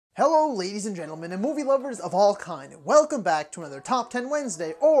Hello ladies and gentlemen and movie lovers of all kind. Welcome back to another Top 10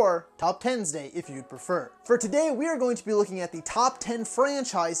 Wednesday, or Top 10's Day if you'd prefer. For today we are going to be looking at the top 10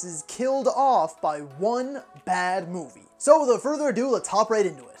 franchises killed off by one bad movie. So without further ado, let's hop right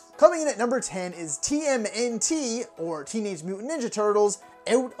into it. Coming in at number 10 is TMNT, or Teenage Mutant Ninja Turtles,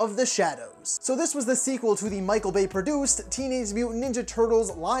 Out of the Shadows. So this was the sequel to the Michael Bay produced Teenage Mutant Ninja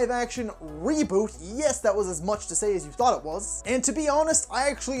Turtles live action reboot. Yes, that was as much to say as you thought it was. And to be honest, I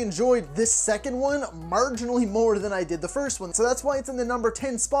actually enjoyed this second one marginally more than I did the first one. So that's why it's in the number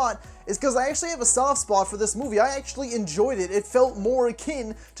 10 spot, is because I actually have a soft spot for this movie. I actually enjoyed it. It felt more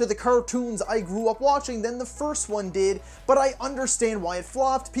akin to the cartoons I grew up watching than the first one did, but I understand why it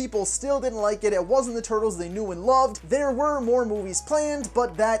flopped. People still didn't like it. It wasn't the Turtles they knew and loved. There were more movies planned,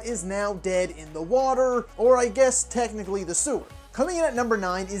 but that is now dead in the water, or I guess technically the sewer. Coming in at number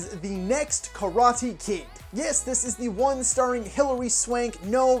 9 is the next Karate Kid. Yes, this is the one starring Hilary Swank,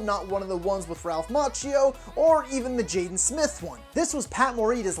 no, not one of the ones with Ralph Macchio, or even the Jaden Smith one. This was Pat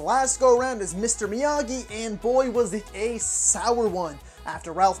Morita's last go around as Mr. Miyagi, and boy was it a sour one.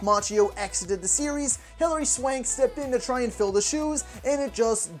 After Ralph Macchio exited the series, Hilary Swank stepped in to try and fill the shoes, and it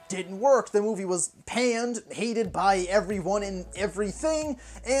just didn't work. The movie was panned, hated by everyone and everything,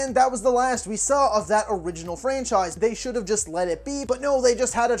 and that was the last we saw of that original franchise. They should have just let it be, but no, they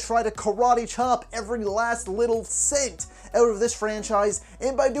just had to try to karate chop every last little cent out of this franchise,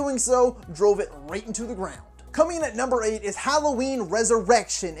 and by doing so, drove it right into the ground. Coming in at number 8 is Halloween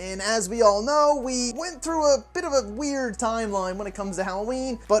Resurrection, and as we all know, we went through a bit of a weird timeline when it comes to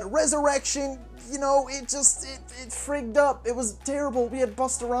Halloween, but Resurrection, you know, it frigged up. It was terrible. We had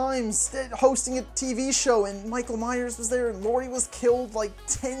Busta Rhymes hosting a TV show, and Michael Myers was there, and Laurie was killed like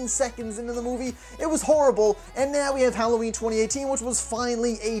 10 seconds into the movie. It was horrible, and now we have Halloween 2018, which was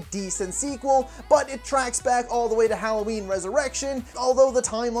finally a decent sequel, but it tracks back all the way to Halloween Resurrection. Although the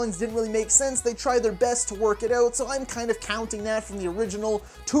timelines didn't really make sense, they tried their best to work it out, so I'm kind of counting that from the original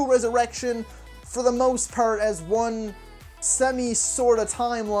to Resurrection for the most part as one semi-sorta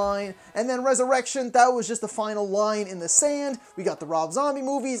timeline, and then Resurrection, that was just the final line in the sand. We got the Rob Zombie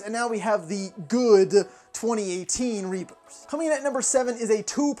movies, and now we have the good 2018 reboots. Coming in at number 7 is a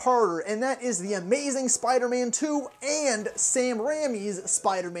two-parter, and that is The Amazing Spider-Man 2 and Sam Raimi's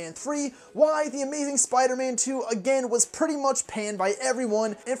Spider-Man 3. Why? The Amazing Spider-Man 2, again, was pretty much panned by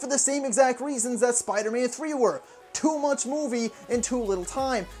everyone, and for the same exact reasons that Spider-Man 3 were. Too much movie in too little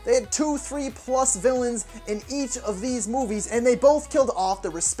time. They had 2, 3+ villains in each of these movies, and they both killed off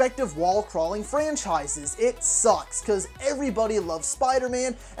their respective wall-crawling franchises. It sucks, because everybody loves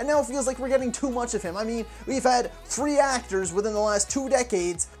Spider-Man, and now it feels like we're getting too much of him. I mean, we've had 3 actors within the last 2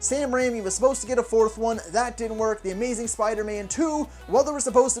 decades. Sam Raimi was supposed to get a 4th one, that didn't work. The Amazing Spider-Man 2, well, there was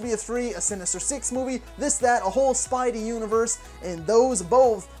supposed to be a 3, a Sinister Six movie, this, that, a whole Spidey universe, and those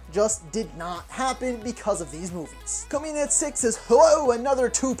both just did not happen because of these movies. Coming in at 6 is, hello, another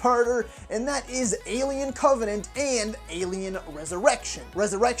two-parter, and that is Alien Covenant and Alien Resurrection.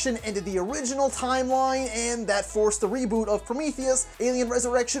 Resurrection ended the original timeline, and that forced the reboot of Prometheus. Alien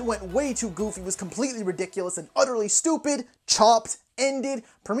Resurrection went way too goofy, was completely ridiculous and utterly stupid, chopped, ended.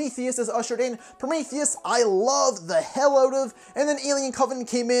 Prometheus is ushered in. Prometheus, I love the hell out of, and then Alien Covenant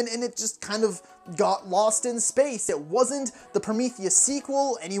came in, and it just kind of got lost in space. It wasn't the Prometheus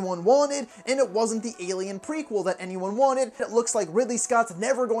sequel anyone wanted, and it wasn't the Alien prequel that anyone wanted. It looks like Ridley Scott's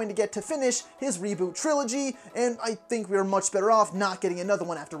never going to get to finish his reboot trilogy, and I think we are much better off not getting another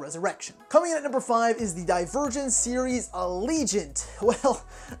one after Resurrection. Coming in at number 5 is the Divergent series Allegiant. Well,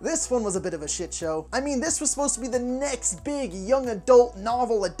 this one was a bit of a shit show. I mean, this was supposed to be the next big young adult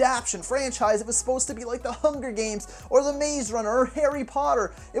novel adaptation franchise. It was supposed to be like the Hunger Games, or the Maze Runner, or Harry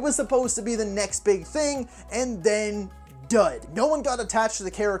Potter. It was supposed to be the next big thing, and then dud. No one got attached to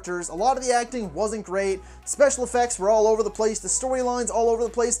the characters. A lot of the acting wasn't great. Special effects were all over the place. The storylines all over the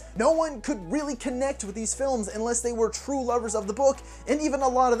place. No one could really connect with these films unless they were true lovers of the book, and even a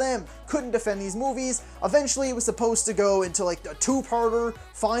lot of them couldn't defend these movies. Eventually, it was supposed to go into like a two-parter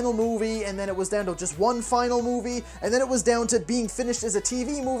final movie, and then it was down to just one final movie, and then it was down to being finished as a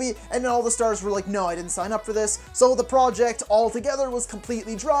TV movie, and then all the stars were like, no, I didn't sign up for this. So the project altogether was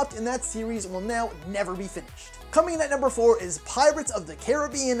completely dropped, and that series will now never be finished. Coming in at number 4 is Pirates of the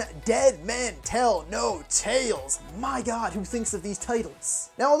Caribbean Dead Men Tell No Tales. My god, who thinks of these titles?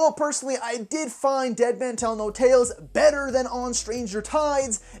 Now, although personally I did find Dead Men Tell No Tales better than On Stranger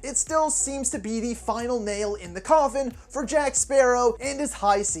Tides, it still seems to be the final nail in the coffin for Jack Sparrow and his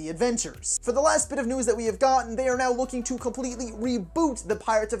high sea adventures. For the last bit of news that we have gotten, they are now looking to completely reboot the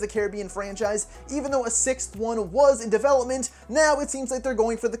Pirates of the Caribbean franchise. Even though a 6th one was in development, now it seems like they're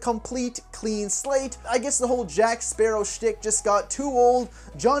going for the complete clean slate. I guess the whole Jack Sparrow shtick just got too old.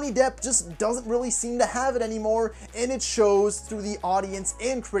 Johnny Depp just doesn't really seem to have it anymore, and it shows through the audience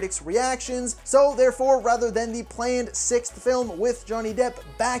and critics' reactions. So therefore, rather than the planned 6th film with Johnny Depp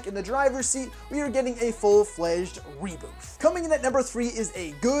back in the driver's seat, we are getting a full-fledged reboot. Coming in at number 3 is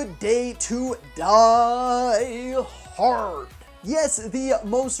A Good Day to Die Hard. Yes, the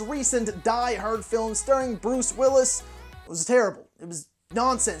most recent Die Hard film starring Bruce Willis was terrible. It was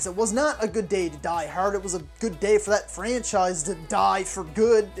nonsense. It was not a good day to die hard. It was a good day for that franchise to die for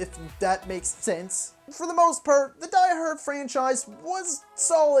good, if that makes sense. For the most part, the Die Hard franchise was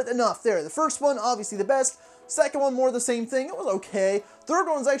solid enough there. The first one, obviously the best. Second one, more the same thing. It was okay. Third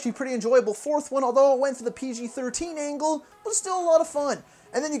one's actually pretty enjoyable. Fourth one, although it went for the PG-13 angle, was still a lot of fun.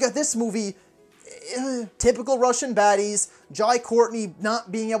 And then you got this movie, typical Russian baddies, Jai Courtney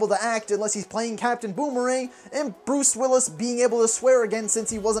not being able to act unless he's playing Captain Boomerang, and Bruce Willis being able to swear again since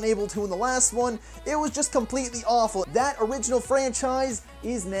he wasn't able to in the last one. It was just completely awful. That original franchise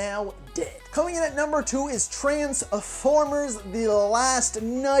is now dead. Coming in at number 2 is Transformers: The Last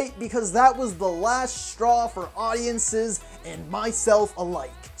Knight, because that was the last straw for audiences and myself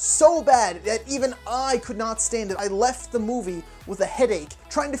alike. So bad that even I could not stand it. I left the movie with a headache.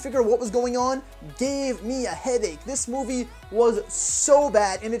 Trying to figure out what was going on gave me a headache. This movie was so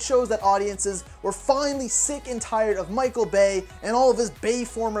bad, and it shows that audiences were finally sick and tired of Michael Bay and all of his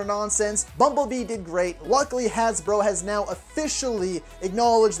Bayformer nonsense. Bumblebee did great. Luckily, Hasbro has now officially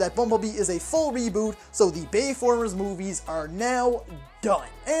acknowledged that Bumblebee is a full reboot, so the Bayformers movies are now done.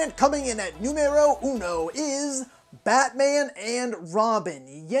 And coming in at numero uno is Batman and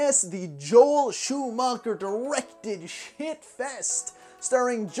Robin. Yes, the Joel Schumacher directed shitfest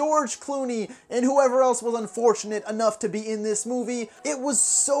starring George Clooney and whoever else was unfortunate enough to be in this movie. It was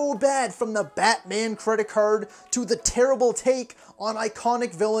so bad, from the Batman credit card to the terrible take on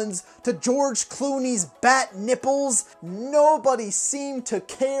iconic villains to George Clooney's bat nipples. Nobody seemed to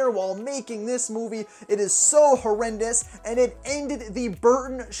care while making this movie. It is so horrendous, and it ended the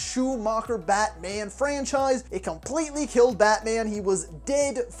Burton Schumacher Batman franchise. It completely killed Batman. He was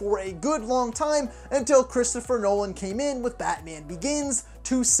dead for a good long time until Christopher Nolan came in with Batman Begins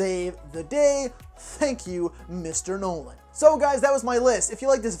to save the day. Thank you, Mr. Nolan. So guys, that was my list. If you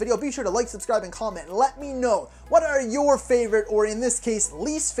like this video, be sure to like, subscribe, and comment. Let me know, what are your favorite, or in this case,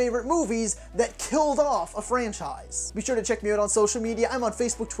 least favorite movies that killed off a franchise? Be sure to check me out on social media. I'm on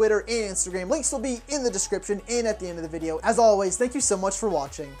Facebook, Twitter, and Instagram. Links will be in the description and at the end of the video. As always, thank you so much for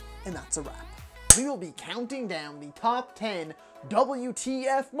watching, and that's a wrap. We will be counting down the top 10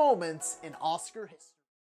 WTF moments in Oscar history.